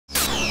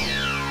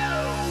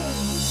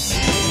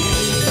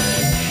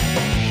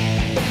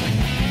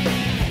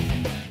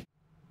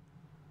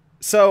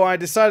So I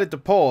decided to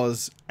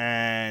pause,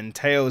 and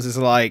Tails is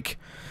like,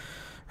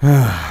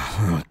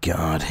 oh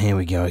god, here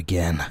we go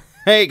again.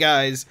 Hey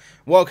guys,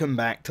 welcome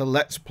back to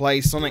Let's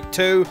Play Sonic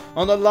 2.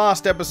 On the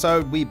last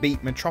episode, we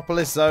beat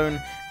Metropolis Zone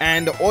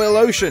and Oil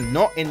Ocean,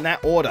 not in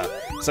that order.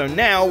 So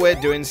now we're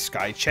doing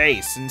Sky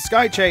Chase, and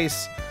Sky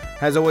Chase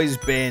has always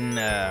been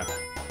a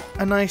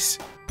nice,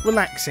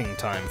 relaxing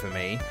time for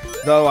me.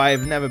 Though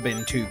I've never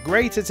been too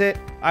great at it,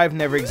 I've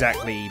never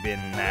exactly been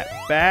that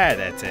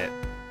bad at it,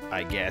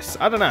 I guess.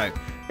 I don't know.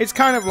 It's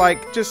kind of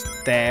like, just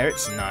there,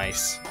 it's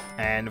nice.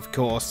 And of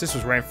course, this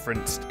was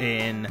referenced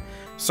in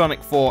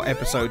Sonic 4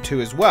 Episode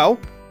 2 as well,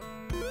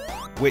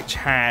 which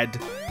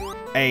had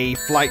a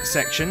flight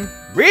section.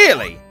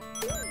 Really?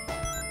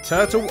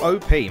 Turtle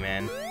OP,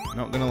 man.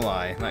 Not gonna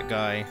lie, that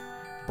guy,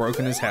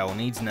 broken as hell,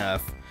 needs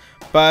nerf.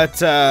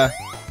 But, I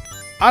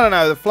don't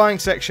know, the flying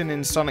section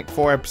in Sonic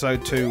 4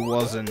 Episode 2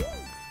 wasn't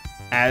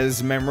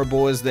as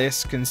memorable as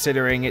this,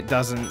 considering it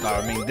doesn't,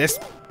 I mean, this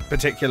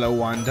particular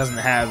one doesn't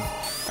have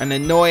an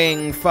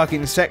annoying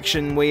fucking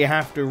section where you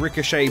have to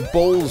ricochet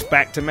balls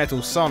back to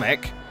Metal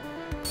Sonic.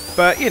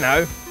 But, you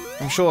know,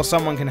 I'm sure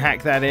someone can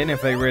hack that in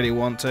if they really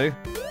want to.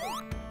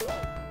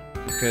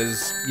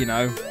 Because, you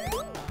know,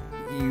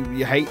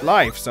 you hate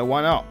life, so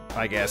why not,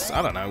 I guess.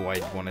 I don't know why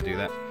you'd want to do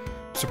that.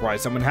 I'm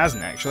surprised someone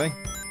hasn't, actually.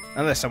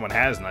 Unless someone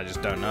has and I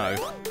just don't know.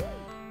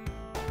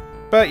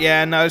 But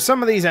yeah, no,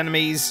 some of these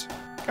enemies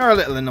are a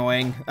little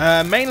annoying.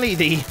 Mainly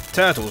the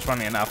turtles,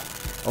 funny enough.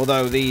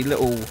 Although the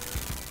little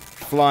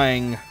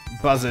flying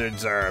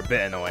buzzards are a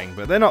bit annoying,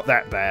 but they're not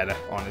that bad,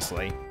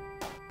 honestly.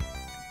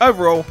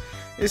 Overall,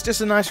 it's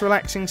just a nice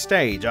relaxing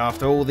stage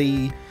after all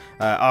the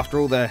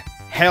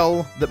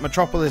hell that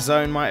Metropolis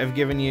Zone might have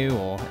given you,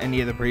 or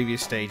any of the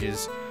previous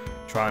stages,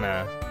 trying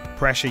to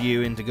pressure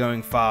you into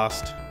going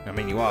fast. I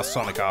mean, you are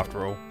Sonic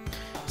after all.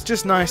 It's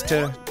just nice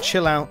to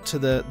chill out to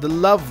the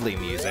lovely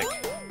music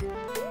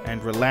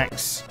and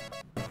relax,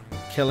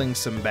 killing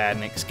some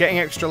badniks, getting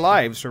extra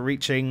lives for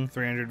reaching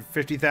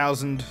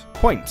 350,000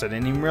 points. I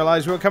didn't even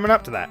realize we were coming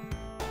up to that.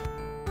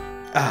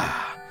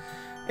 Ah,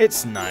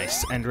 it's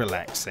nice and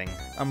relaxing.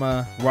 I'm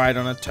gonna ride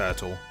on a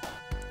turtle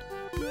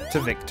to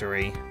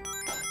victory.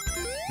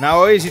 Now, I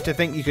always used to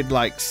think you could,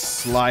 like,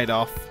 slide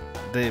off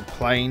the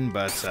plane,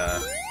 but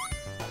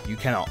you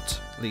cannot.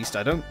 At least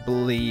I don't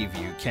believe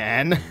you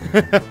can.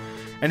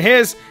 And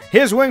here's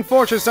Wing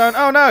Fortress Zone.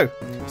 Oh no!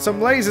 Some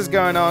lasers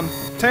going on.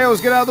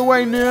 Tails, get out of the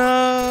way.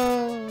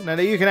 No! Now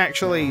you can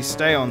actually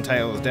stay on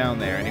Tails down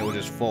there and he'll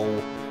just fall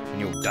and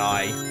you'll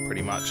die,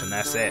 pretty much, and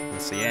that's it.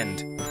 That's the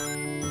end.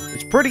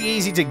 It's pretty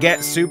easy to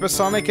get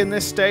Supersonic in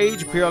this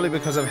stage, purely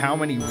because of how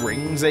many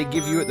rings they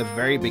give you at the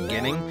very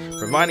beginning,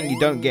 providing you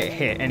don't get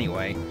hit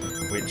anyway,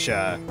 which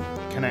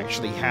can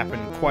actually happen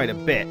quite a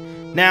bit.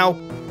 Now,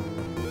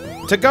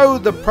 to go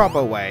the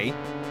proper way,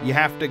 you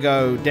have to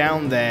go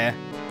down there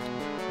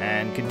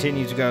and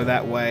continue to go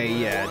that way,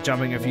 yeah,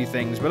 jumping a few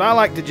things. But I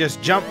like to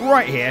just jump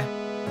right here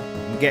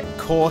and get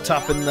caught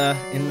up in the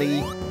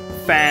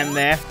fan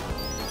there.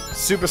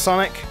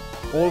 Supersonic,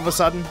 all of a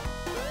sudden,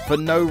 for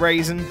no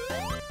reason,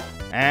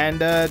 and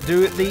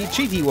do it the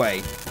cheaty way.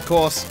 Of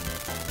course,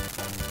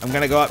 I'm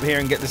gonna go up here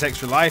and get this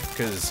extra life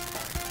because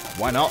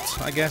why not?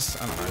 I guess,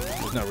 I don't know.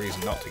 There's no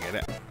reason not to get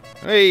it.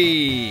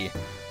 Hey,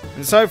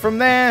 and so from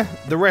there,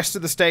 the rest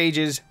of the stage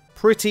is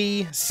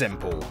pretty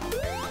simple,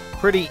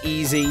 pretty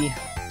easy.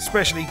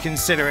 Especially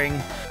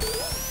considering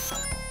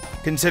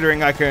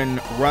I can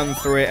run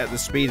through it at the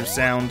speed of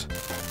sound.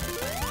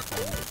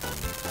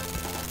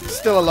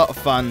 Still a lot of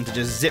fun to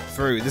just zip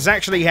through. This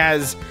actually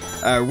has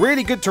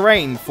really good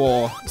terrain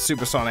for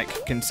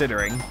Supersonic,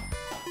 considering.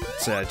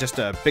 It's just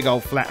a big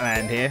old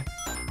flatland here.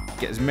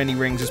 Get as many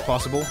rings as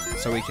possible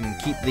so we can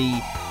keep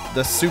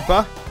the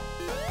super.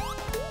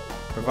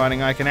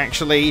 Providing I can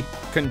actually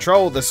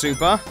control the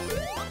super.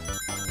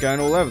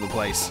 Going all over the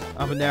place.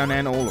 Up and down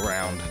and all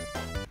around.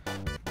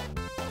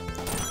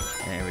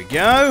 There we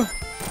go.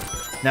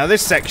 Now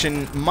this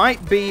section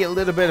might be a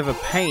little bit of a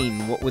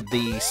pain, what with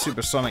the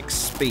supersonic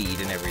speed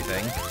and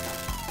everything.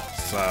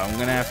 So I'm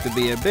going to have to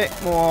be a bit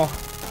more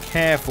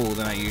careful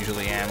than I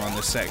usually am on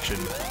this section.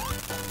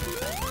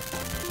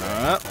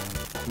 Up,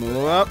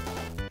 move up.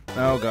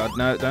 Oh god,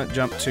 no, don't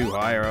jump too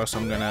high or else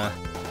I'm going to...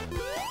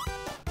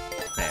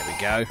 There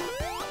we go.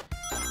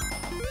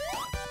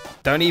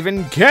 Don't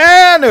even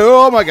care!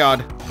 Oh my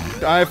god.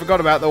 I forgot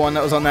about the one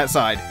that was on that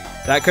side.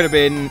 That could have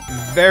been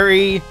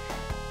very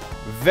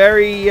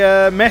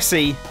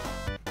messy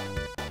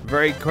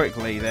very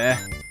quickly there.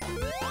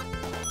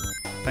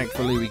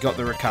 Thankfully we got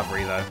the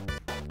recovery though.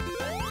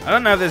 I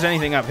don't know if there's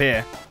anything up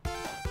here.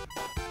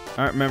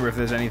 I don't remember if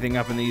there's anything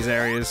up in these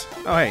areas.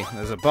 Oh hey,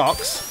 there's a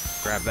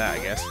box. Grab that,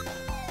 I guess.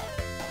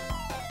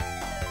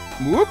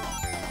 Whoop!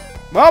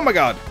 Oh my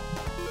god!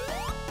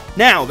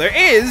 Now, there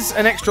is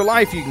an extra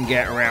life you can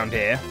get around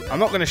here. I'm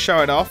not going to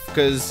show it off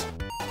because,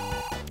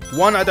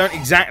 one, I don't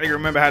exactly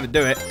remember how to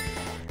do it,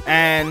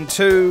 and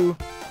two,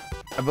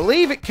 I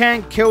believe it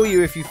can kill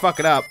you if you fuck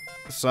it up,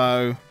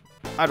 so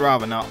I'd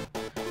rather not.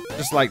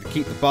 just like to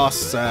keep the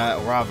boss, or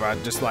rather,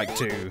 I'd just like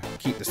to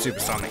keep the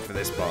supersonic for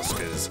this boss,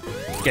 because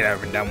get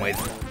over and done with.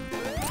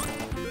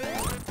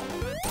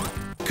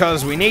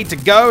 Because we need to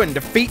go and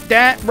defeat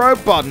that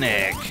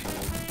Robotnik.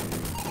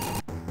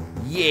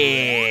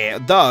 Yeah,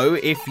 though,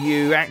 if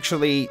you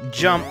actually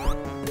jump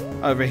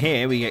over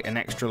here, we get an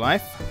extra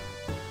life.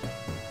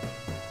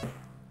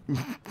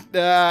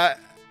 I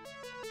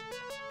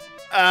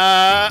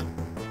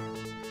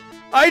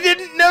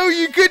didn't know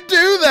you could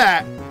do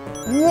that!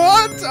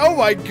 What? Oh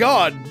my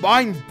god,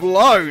 mind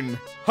blown.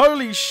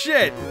 Holy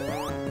shit.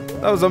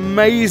 That was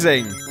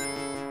amazing.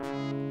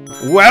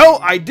 Well,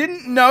 I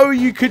didn't know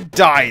you could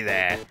die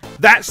there.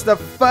 That's the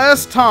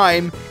first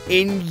time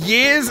in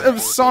years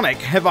of Sonic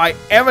have I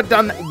ever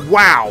done that.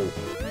 Wow.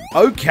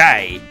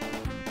 Okay.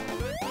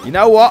 You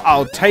know what?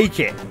 I'll take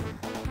it.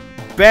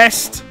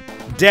 Best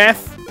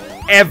death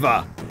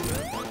ever.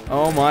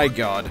 Oh my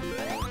god.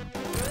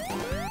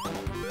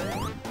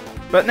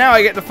 But now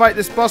I get to fight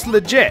this boss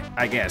legit,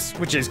 I guess,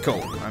 which is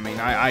cool. I mean,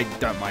 I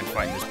don't mind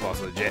fighting this boss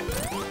legit.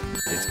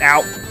 It's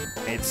out.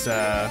 It's,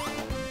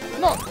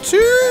 not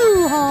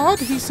too hard,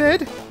 he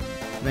said.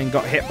 Then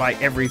got hit by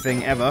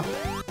everything ever.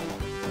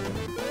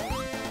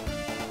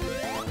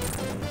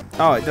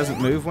 Oh, it doesn't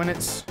move when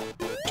it's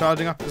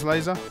charging up its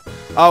laser?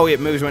 Oh,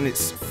 it moves when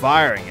it's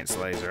firing its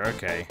laser,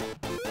 okay.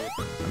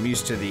 I'm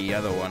used to the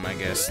other one, I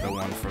guess, the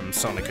one from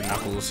Sonic and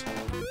Knuckles.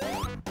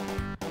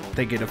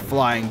 Thinking of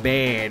flying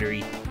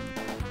battery.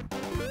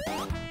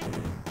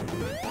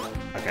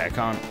 Okay, I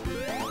can't.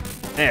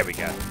 There we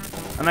go.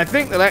 And I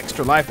think that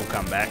extra life will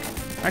come back.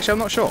 Actually, I'm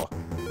not sure.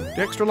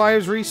 Do extra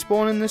lives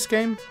respawn in this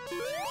game?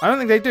 I don't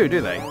think they do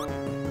they?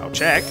 I'll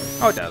check.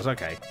 Oh, it does,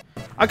 okay.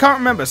 I can't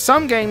remember.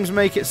 Some games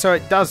make it so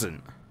it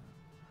doesn't.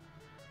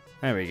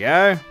 There we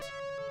go.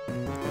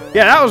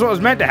 Yeah, that was what was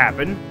meant to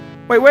happen.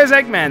 Wait, where's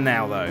Eggman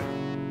now, though?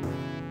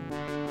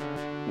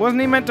 Wasn't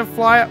he meant to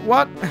fly?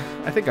 What?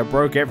 I think I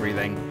broke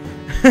everything.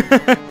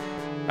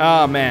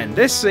 Oh, man.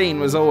 This scene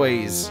was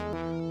always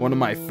one of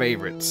my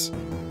favorites.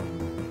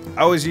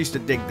 I always used to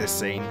dig this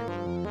scene.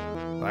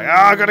 Like, oh,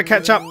 I gotta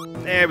catch up.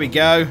 There we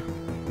go.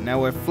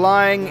 Now we're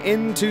flying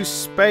into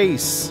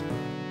space.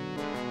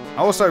 I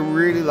also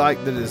really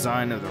like the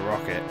design of the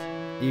rocket,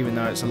 even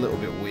though it's a little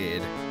bit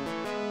weird.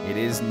 It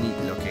is neat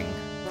looking.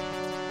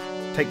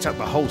 Takes up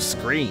the whole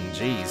screen,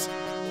 jeez.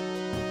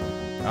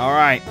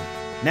 Alright,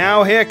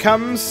 now here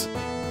comes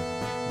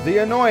the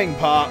annoying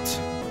part.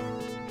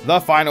 The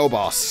final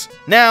boss.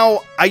 Now,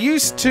 I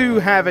used to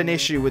have an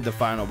issue with the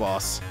final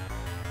boss.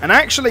 And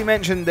I actually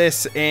mentioned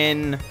this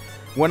in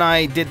when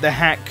I did the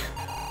hack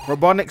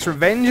Robotnik's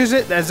Revenge, is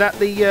it? Is that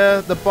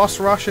the boss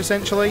rush,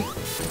 essentially?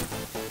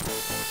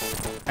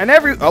 And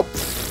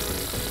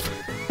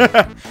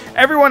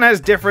everyone has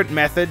different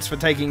methods for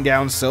taking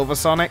down Silver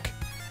Sonic.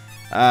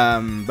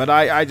 But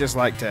I just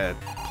like to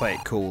play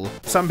it cool.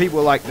 Some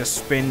people like the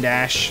spin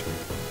dash.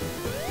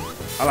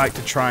 I like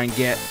to try and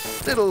get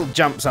little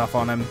jumps up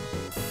on him.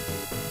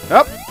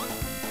 Up!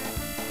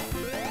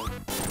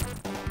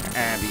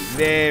 And be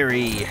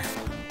very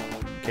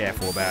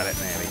careful about it.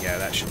 There we go,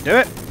 that should do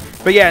it.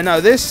 But yeah, no,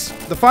 the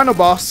final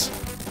boss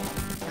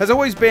has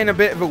always been a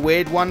bit of a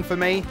weird one for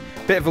me.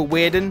 Bit of a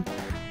weird one,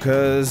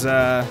 because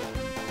I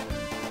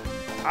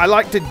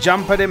like to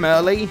jump at him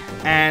early,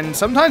 and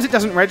sometimes it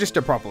doesn't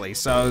register properly,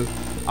 so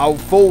I'll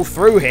fall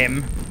through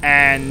him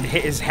and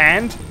hit his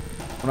hand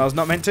when I was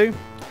not meant to.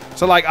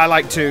 So, like, I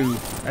like to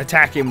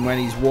attack him when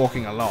he's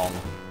walking along.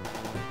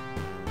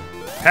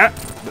 But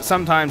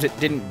sometimes it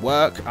didn't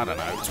work. I don't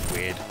know, it's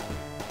weird.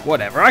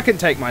 Whatever, I can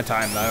take my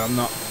time, though. I'm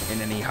not in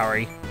any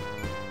hurry.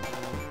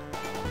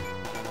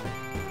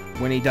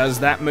 When he does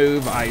that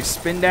move, I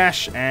spin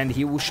dash, and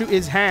he will shoot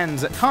his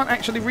hands that can't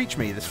actually reach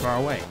me this far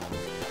away.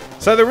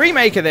 So the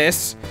remake of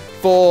this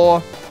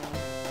for...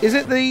 Is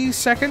it the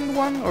second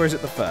one, or is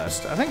it the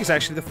first? I think it's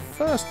actually the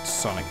first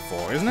Sonic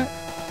 4, isn't it?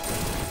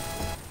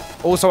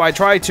 Also, I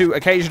try to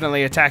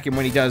occasionally attack him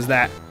when he does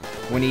that,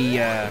 when he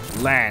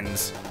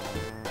lands.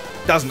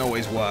 Doesn't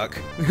always work.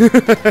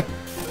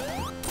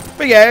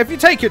 But yeah, if you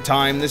take your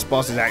time, this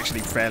boss is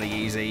actually fairly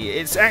easy.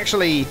 It's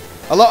actually...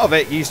 A lot of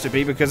it used to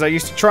be because I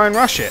used to try and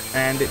rush it,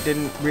 and it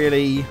didn't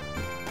really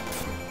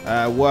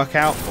work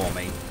out for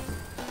me.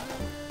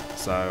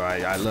 So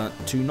I learnt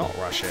to not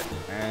rush it,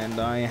 and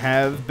I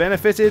have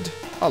benefited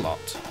a lot.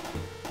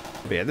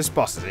 But yeah, this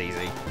boss is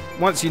easy.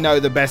 Once you know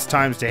the best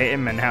times to hit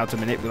him and how to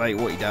manipulate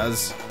what he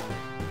does,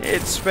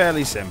 it's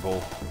fairly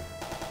simple.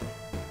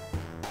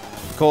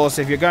 Of course,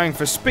 if you're going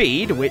for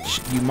speed, which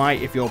you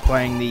might if you're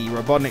playing the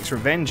Robotnik's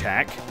Revenge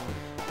hack,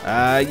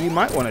 you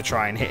might want to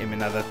try and hit him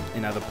in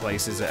other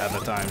places at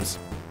other times.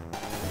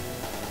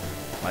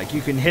 Like,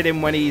 you can hit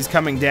him when he's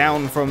coming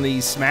down from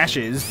these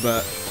smashes,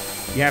 but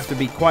you have to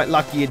be quite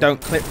lucky you don't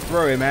clip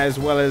through him, as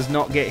well as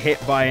not get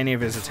hit by any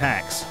of his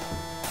attacks.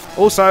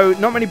 Also,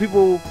 not many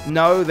people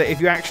know that if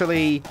you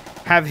actually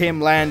have him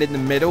land in the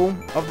middle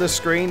of the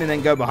screen and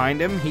then go behind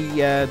him,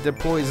 he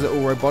deploys little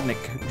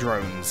Robotnik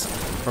drones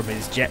from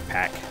his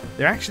jetpack.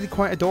 They're actually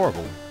quite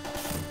adorable.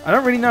 I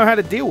don't really know how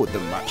to deal with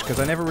them much, because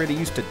I never really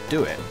used to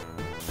do it.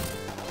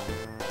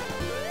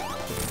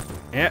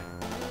 Yeah.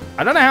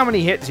 I don't know how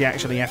many hits you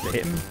actually have to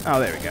hit him. Oh,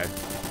 there we go.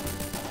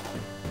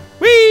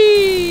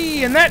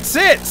 Whee! And that's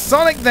it!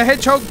 Sonic the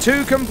Hedgehog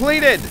 2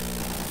 completed!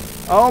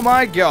 Oh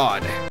my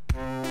god.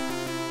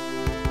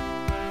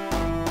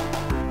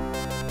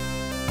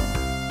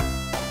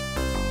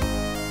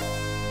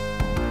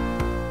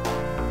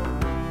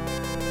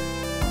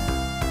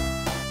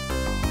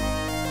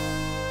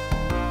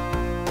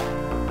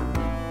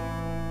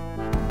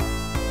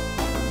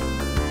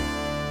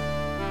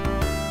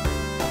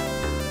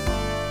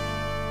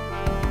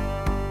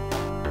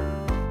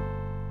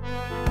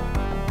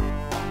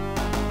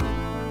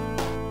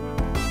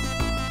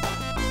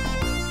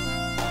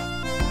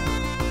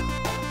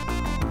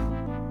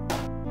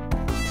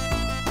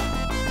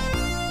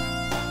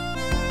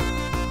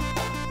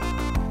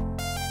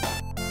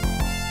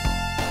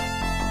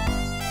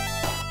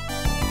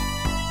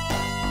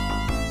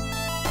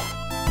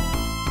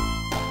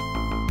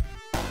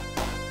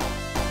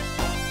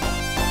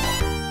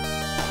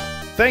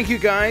 Thank you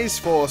guys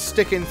for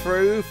sticking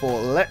through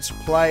for Let's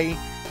Play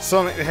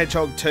Sonic the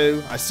Hedgehog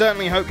 2. I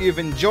certainly hope you've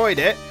enjoyed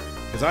it,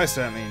 because I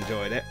certainly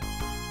enjoyed it.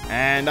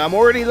 And I'm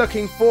already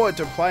looking forward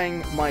to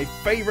playing my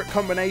favourite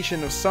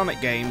combination of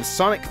Sonic games,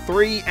 Sonic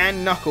 3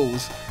 and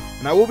Knuckles.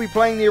 And I will be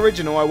playing the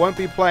original, I won't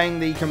be playing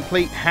the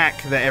complete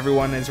hack that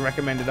everyone has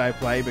recommended I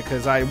play,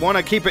 because I want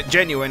to keep it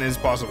genuine as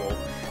possible.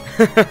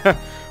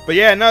 But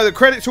yeah, no, the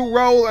credits will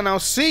roll, and I'll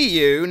see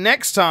you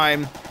next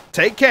time.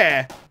 Take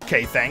care.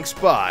 Okay, thanks,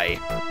 bye.